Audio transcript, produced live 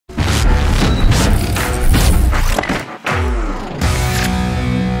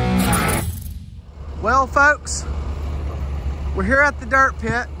Well, folks, we're here at the dirt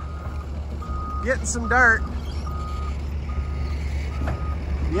pit, getting some dirt.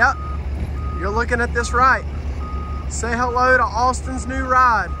 Yep, you're looking at this right. Say hello to Austin's new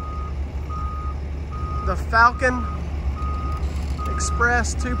ride. The Falcon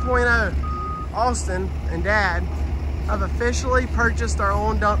Express 2.0. Austin and Dad have officially purchased our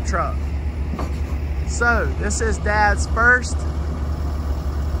own dump truck. So this is Dad's first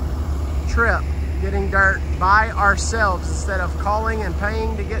trip getting dirt by ourselves instead of calling and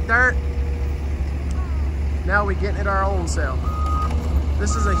paying to get dirt. Now we're getting it our own self.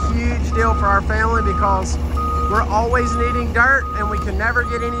 This is a huge deal for our family because we're always needing dirt and we can never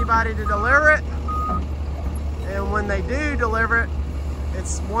get anybody to deliver it. And when they do deliver it,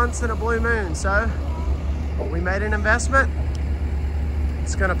 it's once in a blue moon. So we made an investment.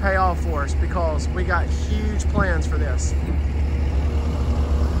 It's gonna pay off for us because we got huge plans for this.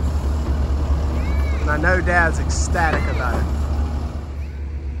 And I know Dad's ecstatic about it.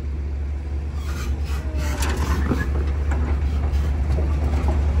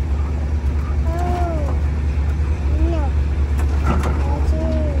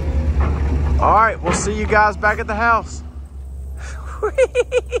 All right, we'll see you guys back at the house.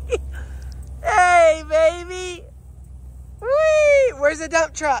 Hey, baby. Whee! Where's the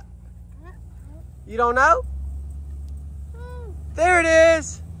dump truck? You don't know? There it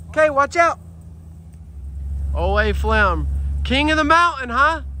is. Okay, watch out. Old Fleming, king of the mountain,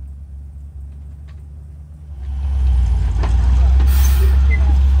 huh?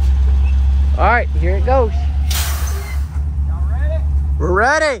 All right, here it goes. Y'all ready? We're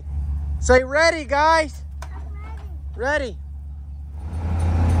ready. Say ready, guys. Ready.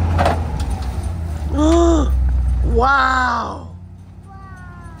 Wow.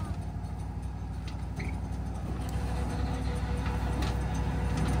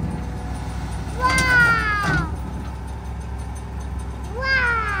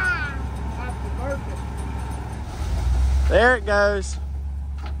 There it goes.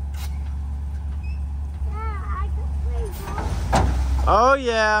 Oh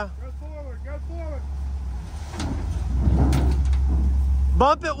yeah. Go forward, go forward.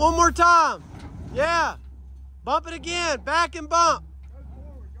 Bump it one more time. Yeah. Bump it again. Back and bump. Go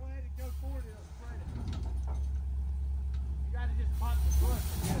forward. Go ahead and go forward. It'll spread it. You gotta just pop the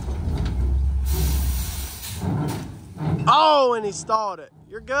foot. Oh, and he stalled it.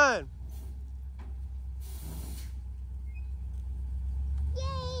 You're good.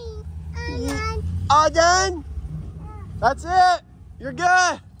 All done? That's it. You're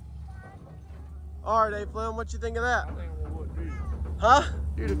good. All right, Fleming, what you think of that? I think we'll look Judah. Huh?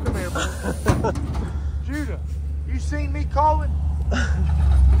 Judah, come here, bro. Judah, you seen me calling?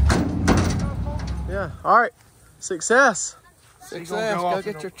 Yeah. All right. Success. Success. Go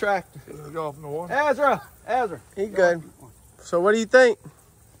get your tractor. Go off in the water. Ezra. He good. So what do you think?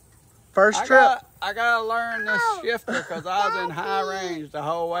 First trip? I gotta learn this shifter because I was in high range the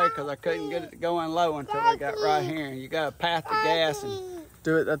whole way because I couldn't get it going low until we got right here. And you gotta pat the gas and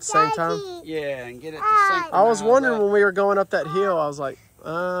Do it at the same time? yeah, and get it to sync. I was wondering when we were going up that hill, I was like, Yeah,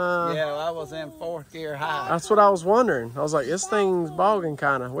 I was in 4th gear high. That's what I was wondering. I was like, this thing's bogging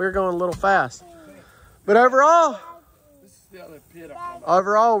kind of. We were going a little fast. But overall,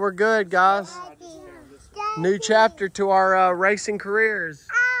 we're good, guys. New chapter to our racing careers.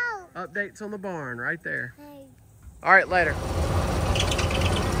 Updates on the barn right there. All right, later.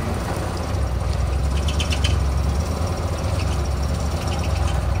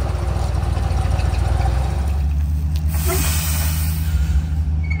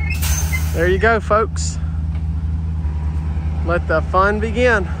 There you go, folks. Let the fun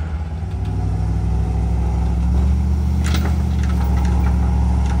begin.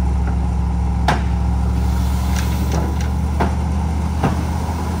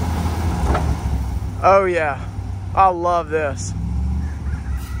 Oh yeah, I love this.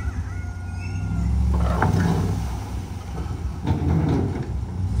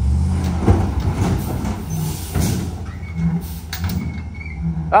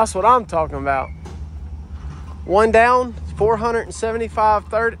 That's what I'm talking about. One down,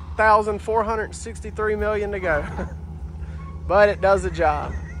 463 million to go. But it does the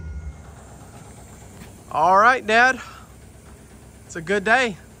job. All right, Dad. It's a good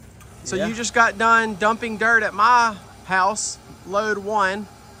day. So Yeah. you just got done dumping dirt at my house, load 1.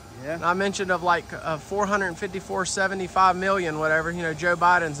 Yeah. And I mentioned of like 454.75 million, whatever, you know, Joe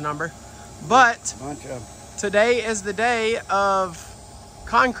Biden's number. But Bunch of today is the day of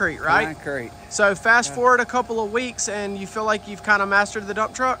concrete, right? concrete. So fast forward a couple of weeks and you feel like you've kind of mastered the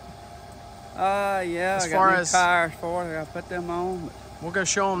dump truck? Yeah, As I far got new as- tires for it. I gotta put them on. We'll go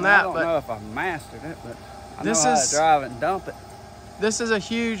show them I that. don't But know if I mastered it, but I this know how is- to drive it and dump it. this is a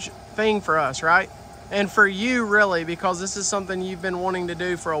huge thing for us, right? And for you, really, because this is something you've been wanting to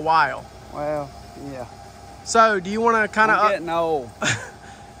do for a while. Well, yeah. So, do you want to kind I'm of? getting old.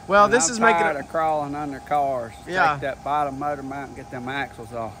 Well, and this I'm is making tired it. of crawling under cars. Yeah. Take that bottom motor mount and get them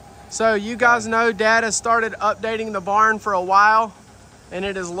axles off. So you guys know Dad has started updating the barn for a while, and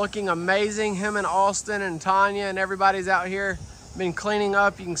it is looking amazing. Him and Austin and Tanya and everybody's out here been cleaning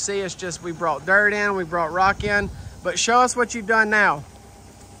up. You can see it's just, we brought dirt in, we brought rock in, but show us what you've done now.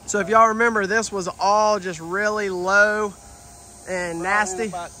 So if y'all remember, this was all just really low and nasty.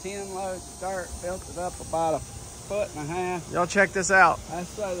 About 10 loads of dirt, built it up about 1.5 feet. Y'all check this out. That's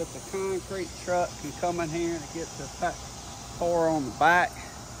so that the concrete truck can come in here and get the pour on the back.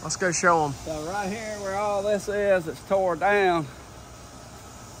 Let's go show them. So right here where all this is, it's tore down.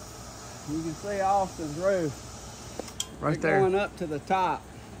 You can see Austin's roof. Right They're there. going up to the top.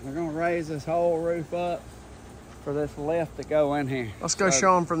 They're gonna raise this whole roof up for this lift to go in here. Let's go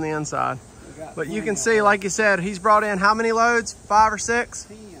show them from the inside. But you can plenty see, of like you said, he's brought in how many loads? 5 or 6?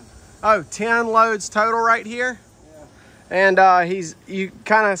 10. Oh, 10 loads total right here. Yeah. And you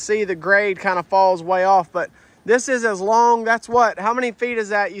kind of see the grade kind of falls way off, but this is as long, that's what, how many feet is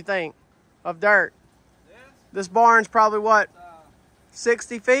that, you think, of dirt? This barn's probably what,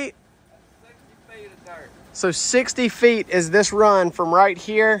 60 feet? 60 feet of dirt. So 60 feet is this run from right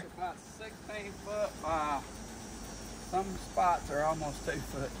here. About 16 foot by, some spots are almost 2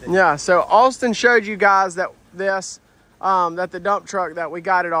 foot deep. Yeah, so Austin showed you guys that that the dump truck, that we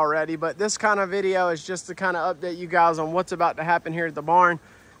got it already, but this kind of video is just to kind of update you guys on what's about to happen here at the barn.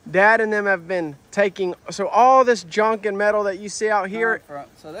 Dad and them have been taking, so all this junk and metal that you see out here.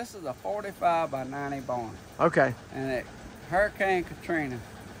 So this is a 45 by 90 barn. Okay. And Hurricane Katrina,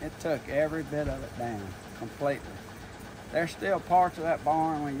 it took every bit of it down completely. There's still parts of that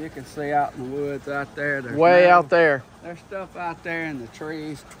barn when you can see out in the woods out there. There's Way metal. out there. There's stuff out there in the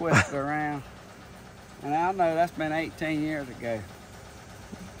trees twisted around. And I know that's been 18 years ago.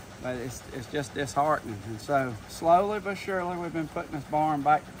 But it's just disheartening. And so slowly but surely we've been putting this barn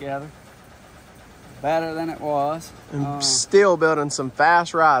back together. Better than it was. And still building some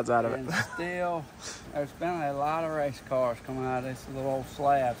fast rides out of it. And still, there's been a lot of race cars coming out of this little old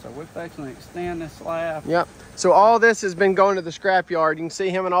slab. So we're fixing to extend this slab. Yep. So all this has been going to the scrapyard. You can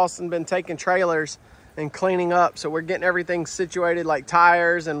see him and Austin been taking trailers and cleaning up. So we're getting everything situated, like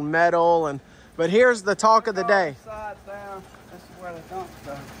tires and metal. But here's the talk of the day. Sides down. This is where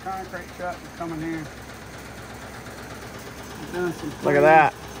the concrete truck is coming here. Doing some Look at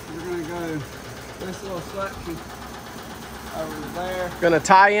that. We're gonna go this little section over there. Gonna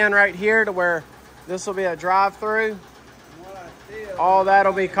tie in right here to where this will be a drive-through. All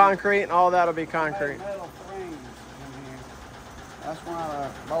that'll be concrete and all that'll be concrete. Metal frames in here. That's why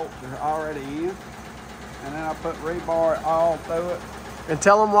the bolts are already in. And then I put rebar all through it. And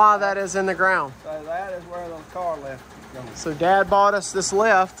tell them why that is in the ground. So that is where the car lift is going. So Dad bought us this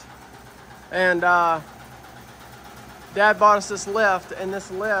lift, and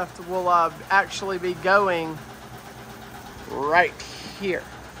this lift will actually be going right here.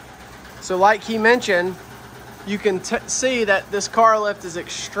 So like he mentioned, you can see that this car lift is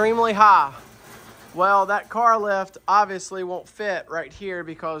extremely high. Well, that car lift obviously won't fit right here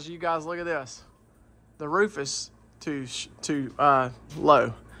because you guys look at this. The roof is too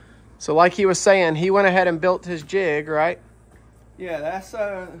low. So like he was saying, he went ahead and built his jig, right? Yeah, that's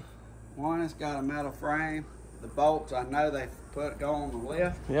one that's got a metal frame. The bolts, I know they go on the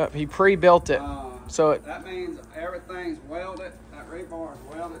lift. Yep, he pre-built it. So that means everything's welded. That rebar is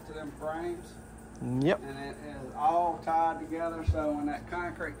welded to them frames. Yep. And it is all tied together. So when that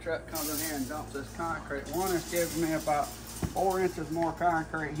concrete truck comes in here and dumps this concrete, one is giving me about 4 inches more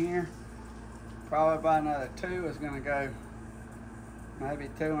concrete here. Probably about another 2 is going to go, maybe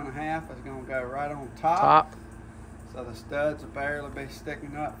 2.5 is going to go right on top. So the studs will barely be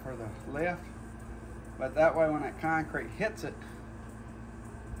sticking up for the lift. But that way when that concrete hits it,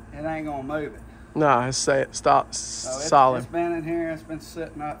 it ain't going to move it. No, it's solid. It's been in here, it's been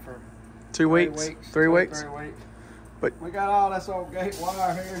sitting up for 2 weeks? 3 weeks? 3 weeks. But we got all this old gate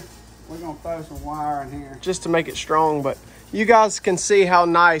wire here. We're going to throw some wire in here. Just to make it strong, but you guys can see how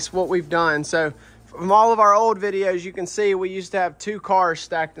nice what we've done. So from all of our old videos, you can see we used to have 2 cars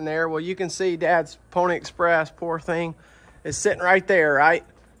stacked in there. Well, you can see Dad's Pony Express, poor thing, is sitting right there, right?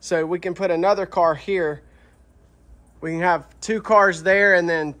 So we can put another car here. We can have 2 cars there and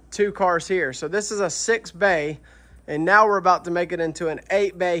then 2 cars here. So this is a 6-bay, and now we're about to make it into an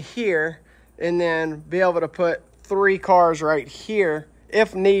 8-bay here, and then be able to put 3 cars right here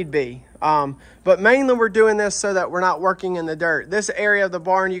if need be. But mainly we're doing this so that we're not working in the dirt. This area of the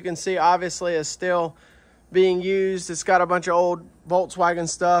barn, you can see obviously is still being used. It's got a bunch of old Volkswagen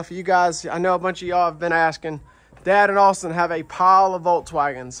stuff. You guys, I know a bunch of y'all have been asking. Dad and Austin have a pile of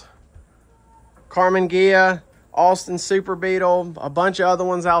Volkswagens. Carmen Ghia, Austin Super Beetle, a bunch of other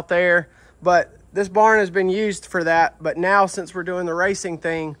ones out there. But this barn has been used for that. But now since we're doing the racing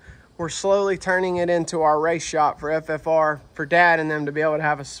thing, we're slowly turning it into our race shop for FFR, for Dad and them to be able to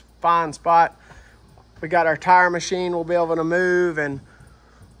have a fine spot. We got our tire machine we'll be able to move, and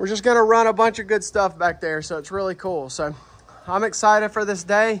we're just going to run a bunch of good stuff back there. So it's really cool. So I'm excited for this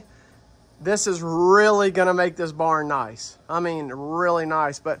day. This is really going to make this barn nice. I mean, really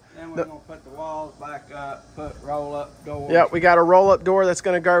nice. But then we're going to put the walls back up, put roll-up doors. Yep, we got a roll-up door that's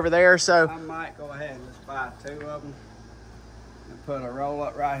going to go over there. So I might go ahead and just buy 2 of them and put a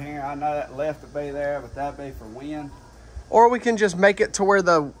roll-up right here. I know that lift would be there, but that'd be for wind. Or we can just make it to where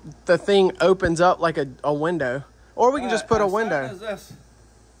the thing opens up like a window. Or we can just put a window.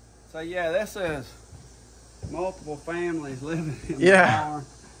 So yeah, this is multiple families living in the barn.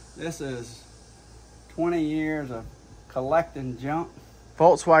 This is 20 years of collecting junk.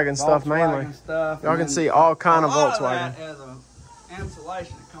 Volkswagen stuff mainly. Y'all can see all kind of Volkswagen. Of that is a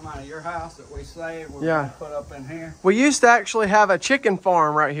insulation that come out of your house that we saved. We're going to put up in here. We used to actually have a chicken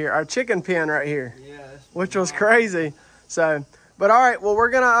farm right here, a chicken pen right here, which was crazy. So, but all right, well, we're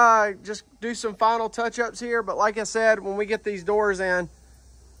going to just do some final touch-ups here. But like I said, when we get these doors in,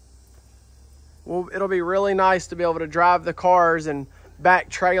 it'll be really nice to be able to drive the cars and back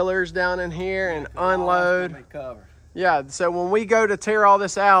trailers down in here and unload. Yeah, so when we go to tear all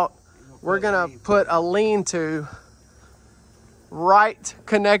this out, we're gonna put a lean-to right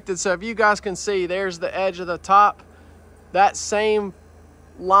connected. So if you guys can see, there's the edge of the top. That same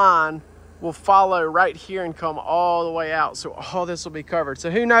line will follow right here and come all the way out. So all this will be covered.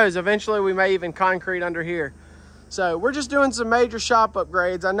 So who knows, eventually we may even concrete under here. So we're just doing some major shop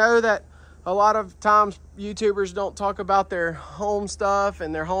upgrades. I know that a lot of times YouTubers don't talk about their home stuff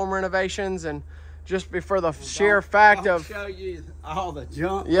and their home renovations, and just for the sheer fact of show you all the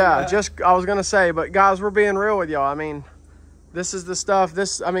junk. Yeah, I was gonna say, but guys, we're being real with y'all. I mean, this is the stuff.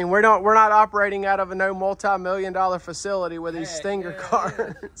 We're not operating out of a no multi-million-dollar facility with these Stinger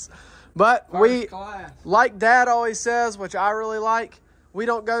cars. But we, like Dad always says, which I really like, we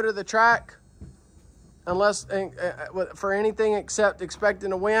don't go to the track unless for anything except expecting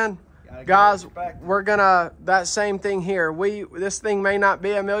to win. Guys, we're gonna, that same thing here. This thing may not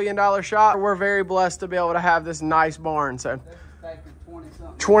be $1 million shop. We're very blessed to be able to have this nice barn. So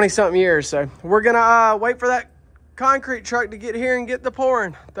 20-something years. So we're gonna wait for that concrete truck to get here and get the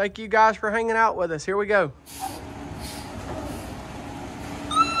pouring. Thank you guys for hanging out with us. Here we go.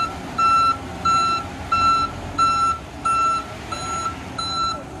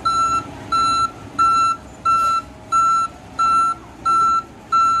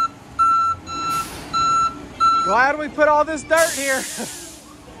 Glad we put all this dirt here.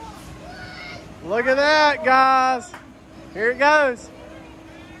 Look at that, guys. Here it goes.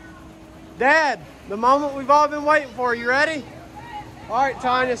 Dad, the moment we've all been waiting for. You ready? All right,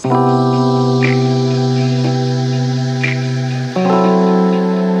 Tanya.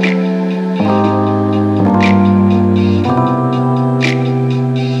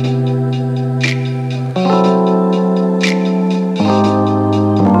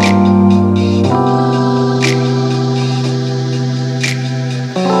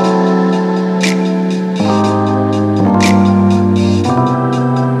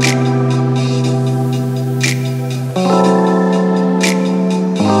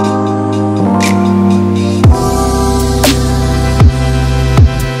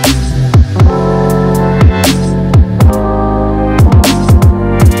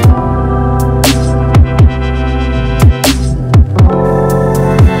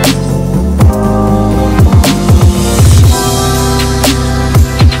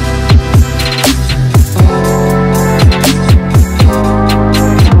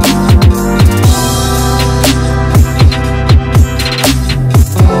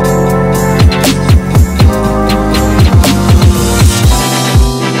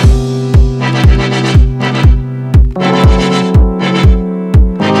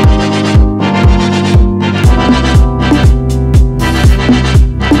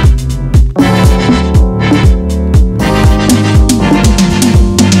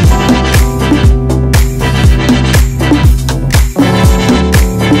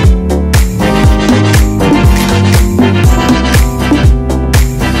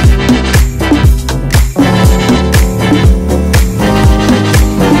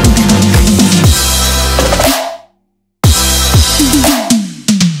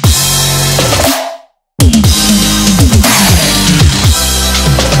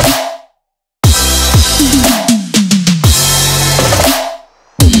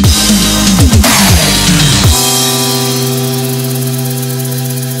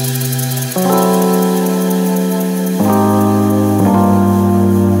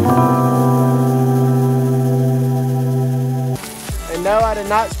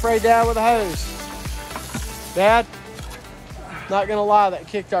 spray Dad with a hose. Dad, not gonna lie, that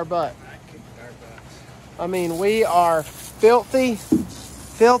kicked our butt. I mean, we are filthy,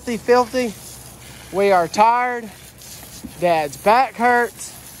 filthy, filthy. We are tired. Dad's back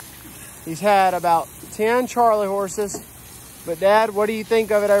hurts. He's had about 10 Charlie horses. But Dad, what do you think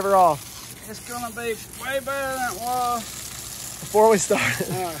of it overall? It's gonna be way better than it was before we started.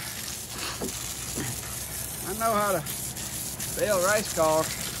 I know how to build race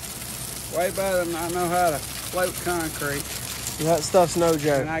cars way better than I know how to float concrete. That stuff's no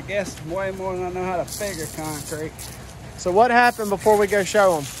joke. And I guess way more than I know how to figure concrete. So what happened before we go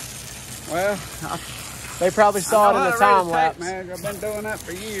show them? Well, they probably saw it in the time lapse. Measure. I've been doing that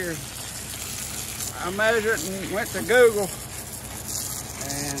for years. I measured and went to Google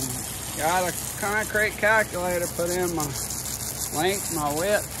and got a concrete calculator, put in my length, my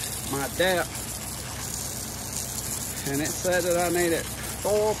width, my depth, and it said that I needed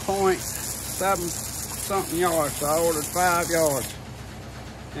 4.7 something yards, so I ordered 5 yards,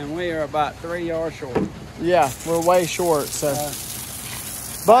 and we are about 3 yards short. Yeah, we're way short. So,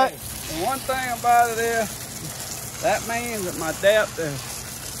 but the one thing about it is that means that my depth is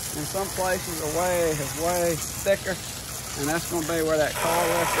in some places is way thicker, and that's going to be where that car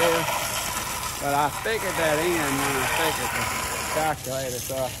lift is. But I figured that in when I figured the calculator,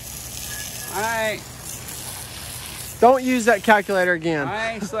 so I ain't. Don't use that calculator again.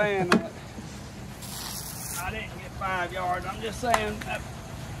 I ain't saying that I didn't get 5 yards. I'm just saying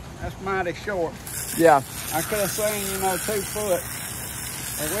that's mighty short. Yeah. I could have seen, 2 foot.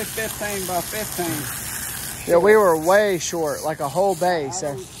 But we're 15 by 15. Short. Yeah, we were way short, like a whole bay.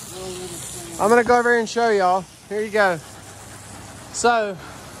 So I'm gonna go over here and show y'all. Here you go. So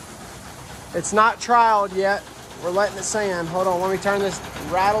it's not trialed yet. We're letting it sand. Hold on, let me turn this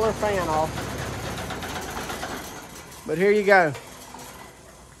rattler fan off. But here you go.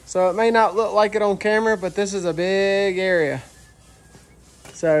 So it may not look like it on camera, but this is a big area.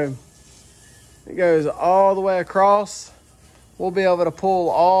 So it goes all the way across. We'll be able to pull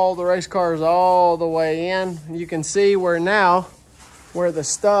all the race cars all the way in. You can see where the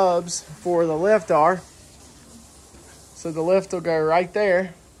stubs for the lift are. So the lift will go right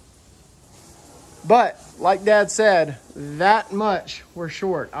there. But like Dad said, that much we're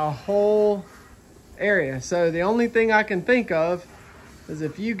short, a whole area. So the only thing I can think of is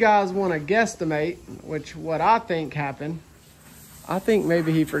if you guys want to guesstimate, which what I think happened, I think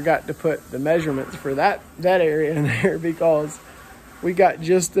maybe he forgot to put the measurements for that area in there, because we got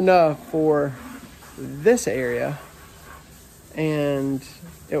just enough for this area and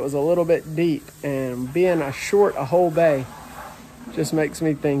it was a little bit deep, and being a whole bay just makes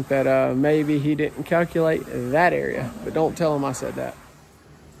me think that maybe he didn't calculate that area. But don't tell him I said that.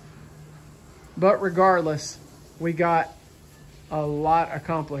 But regardless, we got a lot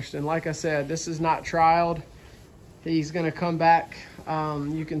accomplished, and like I said, this is not trialed. He's gonna come back.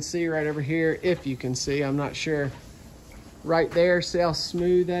 You can see right over here, if you can see, I'm not sure. Right there, see how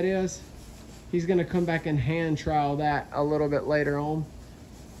smooth that is? He's gonna come back and hand trial that a little bit later on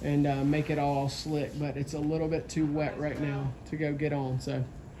and make it all slick, but it's a little bit too wet right now to go get on, so.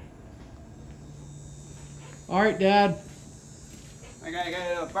 All right, Dad. I gotta go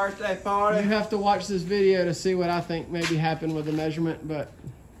to a birthday party. You have to watch this video to see what I think maybe happened with the measurement, but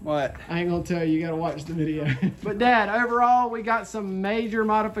what? I ain't gonna tell you, you gotta watch the video. But Dad, overall, we got some major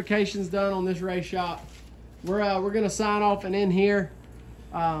modifications done on this race shop. We're gonna sign off and in here.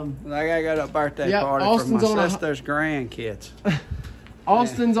 I gotta go to a birthday party Austin's for my sister's grandkids.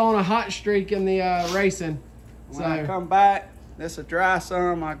 Austin's on a hot streak in the racing. When I come back, this will dry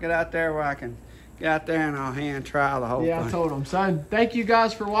some. I'll get out there where I can get out there and I'll hand trial the whole thing. Yeah, I told him. So thank you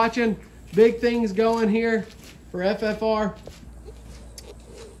guys for watching. Big things going here for FFR.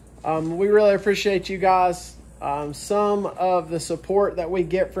 We really appreciate you guys. Some of the support that we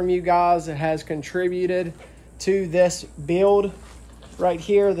get from you guys has contributed to this build right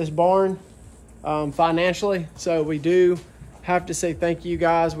here, this barn, financially. So we do have to say thank you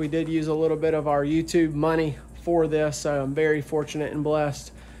guys. We did use a little bit of our YouTube money for this, so I'm very fortunate and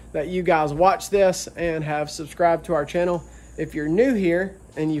blessed that you guys watch this and have subscribed to our channel. If you're new here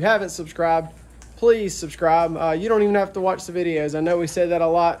and you haven't subscribed, please subscribe. You don't even have to watch the videos. I know we said that a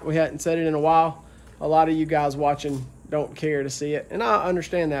lot. We hadn't said it in a while. A lot of you guys watching don't care to see it, and I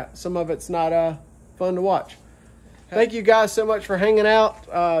understand that. Some of it's not fun to watch. Thank you guys so much for hanging out.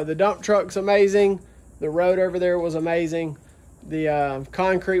 The dump truck's amazing. The road over there was amazing. The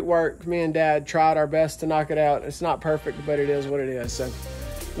concrete work, me and Dad tried our best to knock it out. It's not perfect, but it is what it is. So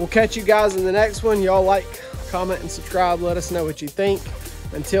we'll catch you guys in the next one. Y'all like, comment, and subscribe. Let us know what you think.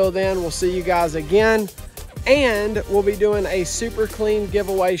 Until then, we'll see you guys again. And we'll be doing a super clean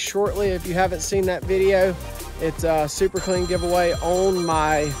giveaway shortly. If you haven't seen that video, it's a super clean giveaway on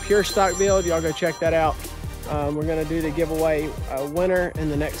my pure stock build. Y'all go check that out. We're gonna do the giveaway winner in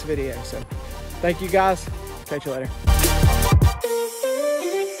the next video. So thank you guys, catch you later.